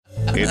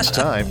It's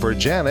time for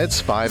Janet's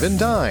 5 and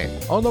Dine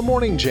on the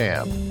Morning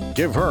Jam.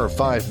 Give her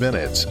 5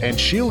 minutes, and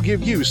she'll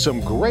give you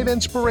some great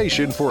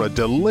inspiration for a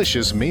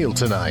delicious meal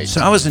tonight. So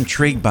I was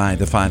intrigued by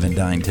the 5 and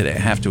Dine today, I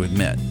have to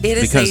admit. It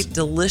is a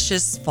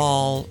delicious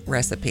fall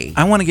recipe.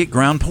 I want to get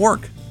ground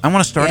pork. I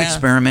want to start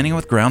experimenting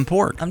with ground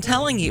pork. I'm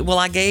telling you. Well,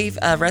 I gave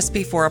a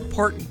recipe for a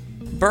pork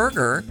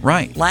burger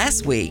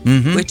last week,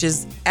 which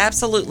is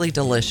absolutely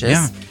delicious.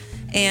 Yeah.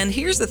 And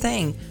here's the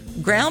thing.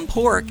 Ground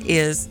pork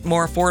is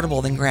more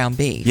affordable than ground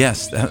beef.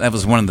 Yes, that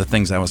was one of the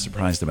things I was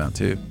surprised about,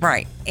 too.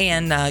 Right.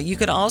 And you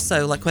could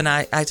also, like when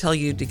I tell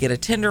you to get a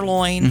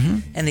tenderloin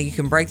and then you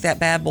can break that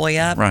bad boy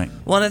up. Right.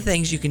 One of the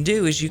things you can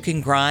do is you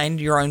can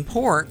grind your own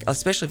pork,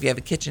 especially if you have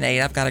a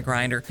KitchenAid. I've got a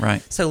grinder.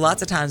 Right. So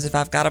lots of times if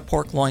I've got a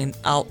pork loin,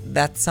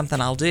 that's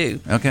something I'll do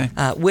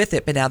with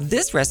it. But now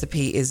this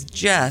recipe is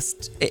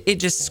it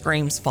just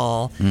screams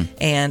fall.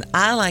 And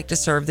I like to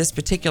serve this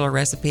particular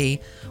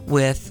recipe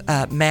with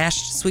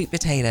mashed sweet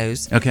potatoes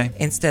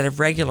instead of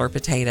regular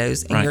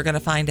potatoes. And you're going to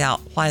find out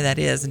why that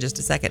is in just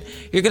a second.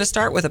 You're going to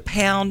start with a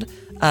pound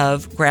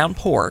of ground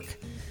pork.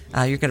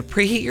 You're going to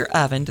preheat your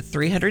oven to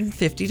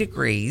 350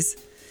 degrees.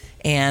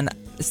 And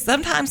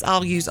sometimes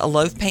I'll use a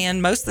loaf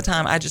pan. Most of the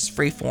time I just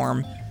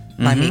freeform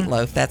my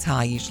meatloaf. That's how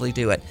I usually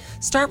do it.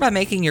 Start by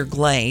making your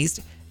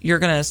glazed. You're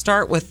going to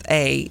start with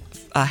a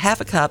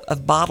half a cup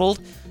of bottled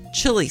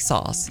chili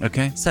sauce.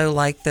 Okay. So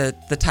like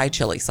the Thai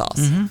chili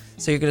sauce.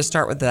 So you're going to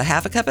start with a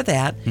half a cup of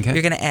that. Okay.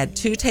 You're going to add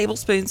 2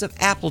 tablespoons of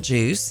apple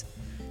juice,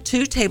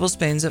 2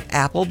 tablespoons of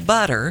apple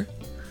butter,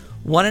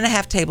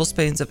 1.5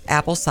 tablespoons of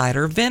apple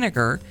cider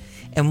vinegar,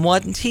 and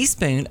 1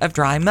 teaspoon of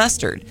dry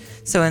mustard.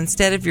 So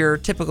instead of your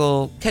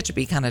typical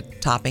ketchup-y kind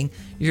of topping,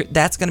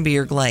 that's going to be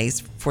your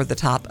glaze for the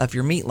top of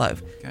your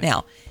meatloaf. Okay.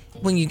 Now,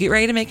 when you get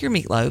ready to make your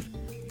meatloaf,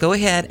 go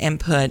ahead and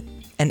put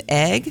an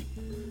egg,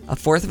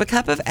 1/4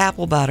 cup of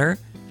apple butter,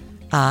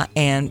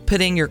 and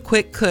put in your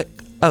quick cook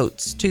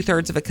oats,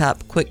 2/3 of a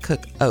cup quick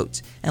cook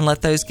oats, and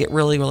let those get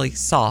really, really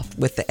soft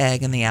with the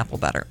egg and the apple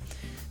butter.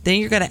 Then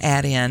you're going to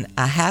add in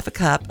a half a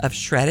cup of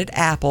shredded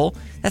apple.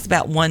 That's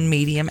about 1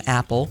 medium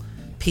apple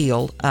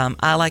peeled.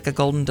 I like a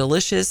Golden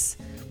Delicious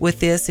with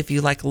this. If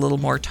you like a little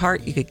more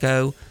tart, you could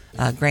go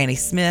Granny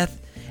Smith.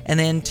 And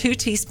then 2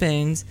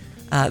 teaspoons.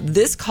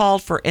 This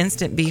called for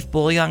instant beef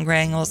bouillon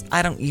granules.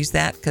 I don't use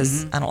that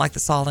because I don't like the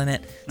salt in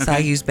it. So I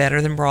use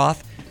Better Than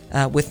Broth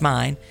with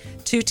mine.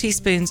 2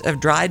 teaspoons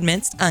of dried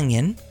minced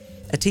onion,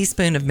 a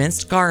teaspoon of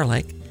minced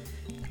garlic,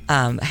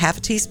 half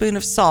a teaspoon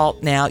of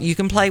salt. Now, you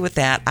can play with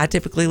that. I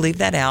typically leave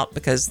that out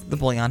because the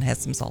bouillon has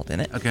some salt in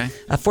it. Okay.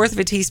 1/4 of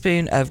a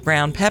teaspoon of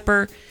ground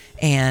pepper,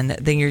 and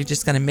then you're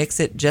just going to mix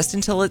it just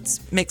until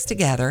it's mixed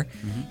together.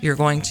 You're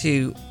going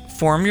to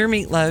form your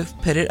meatloaf,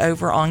 put it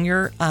over on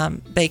your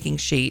baking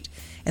sheet,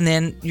 and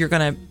then you're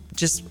going to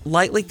just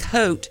lightly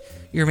coat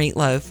your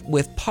meatloaf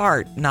with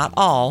part, not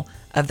all,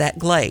 of that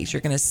glaze.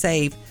 You're going to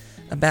save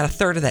about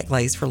 1/3 of that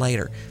glaze for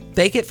later.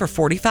 Bake it for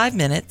 45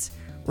 minutes,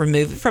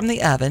 remove it from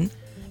the oven,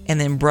 and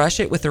then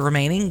brush it with the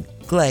remaining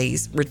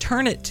glaze,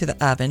 return it to the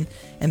oven,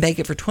 and bake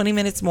it for 20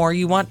 minutes more.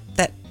 You want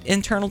that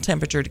internal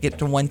temperature to get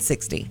to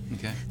 160.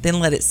 Okay.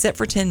 Then let it sit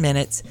for 10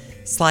 minutes,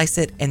 slice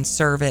it, and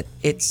serve it.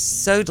 It's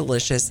so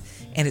delicious,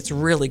 and it's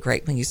really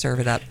great when you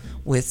serve it up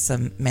with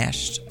some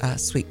mashed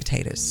sweet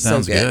potatoes.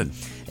 Sounds so good.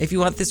 If you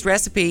want this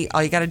recipe,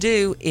 all you got to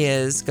do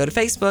is go to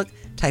Facebook,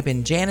 type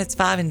in Janet's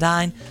 5 and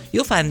Dine.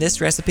 You'll find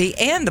this recipe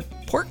and the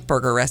pork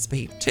burger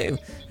recipe, too,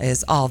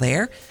 is all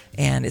there.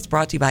 And it's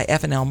brought to you by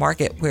F&L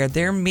Market, where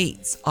their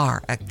meats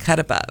are a cut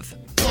above.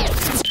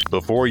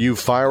 Before you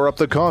fire up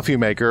the coffee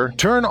maker,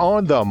 turn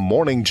on the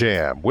Morning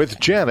Jam with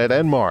Janet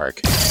and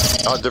Mark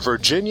on the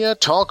Virginia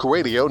Talk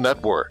Radio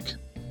Network.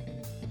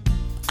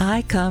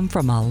 I come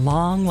from a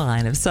long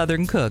line of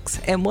Southern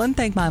cooks, and one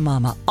thing my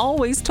mama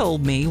always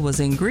told me was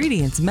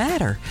ingredients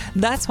matter.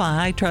 That's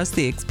why I trust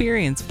the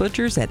experienced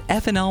butchers at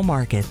F&L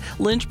Market,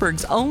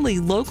 Lynchburg's only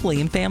locally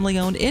and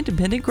family-owned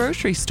independent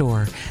grocery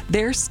store.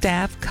 Their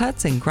staff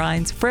cuts and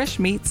grinds fresh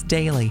meats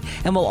daily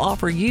and will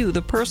offer you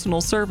the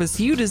personal service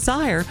you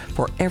desire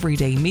for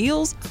everyday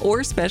meals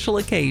or special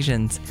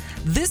occasions.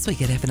 This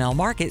week at F&L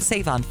Market,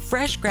 save on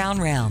fresh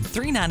ground round,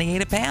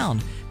 $3.98 a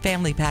pound.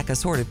 Family pack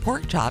assorted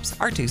pork chops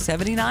are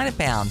 $2.79 a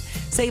pound.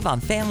 Save on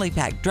family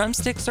pack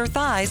drumsticks or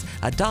thighs,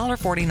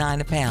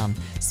 $1.49 a pound.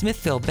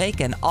 Smithfield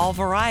bacon, all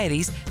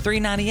varieties,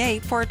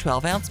 $3.98 for a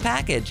 12-ounce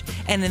package.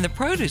 And in the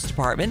produce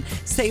department,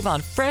 save on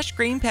fresh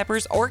green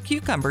peppers or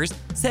cucumbers,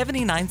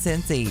 79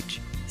 cents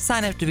each.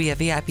 Sign up to be a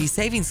VIP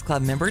Savings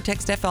Club member.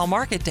 Text FL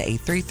Market to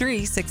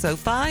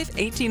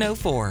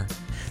 833-605-1804.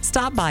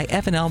 Stop by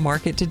F&L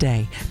Market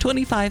today,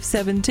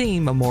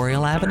 2517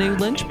 Memorial Avenue,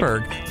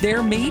 Lynchburg.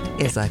 Their meat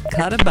is a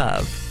cut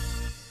above.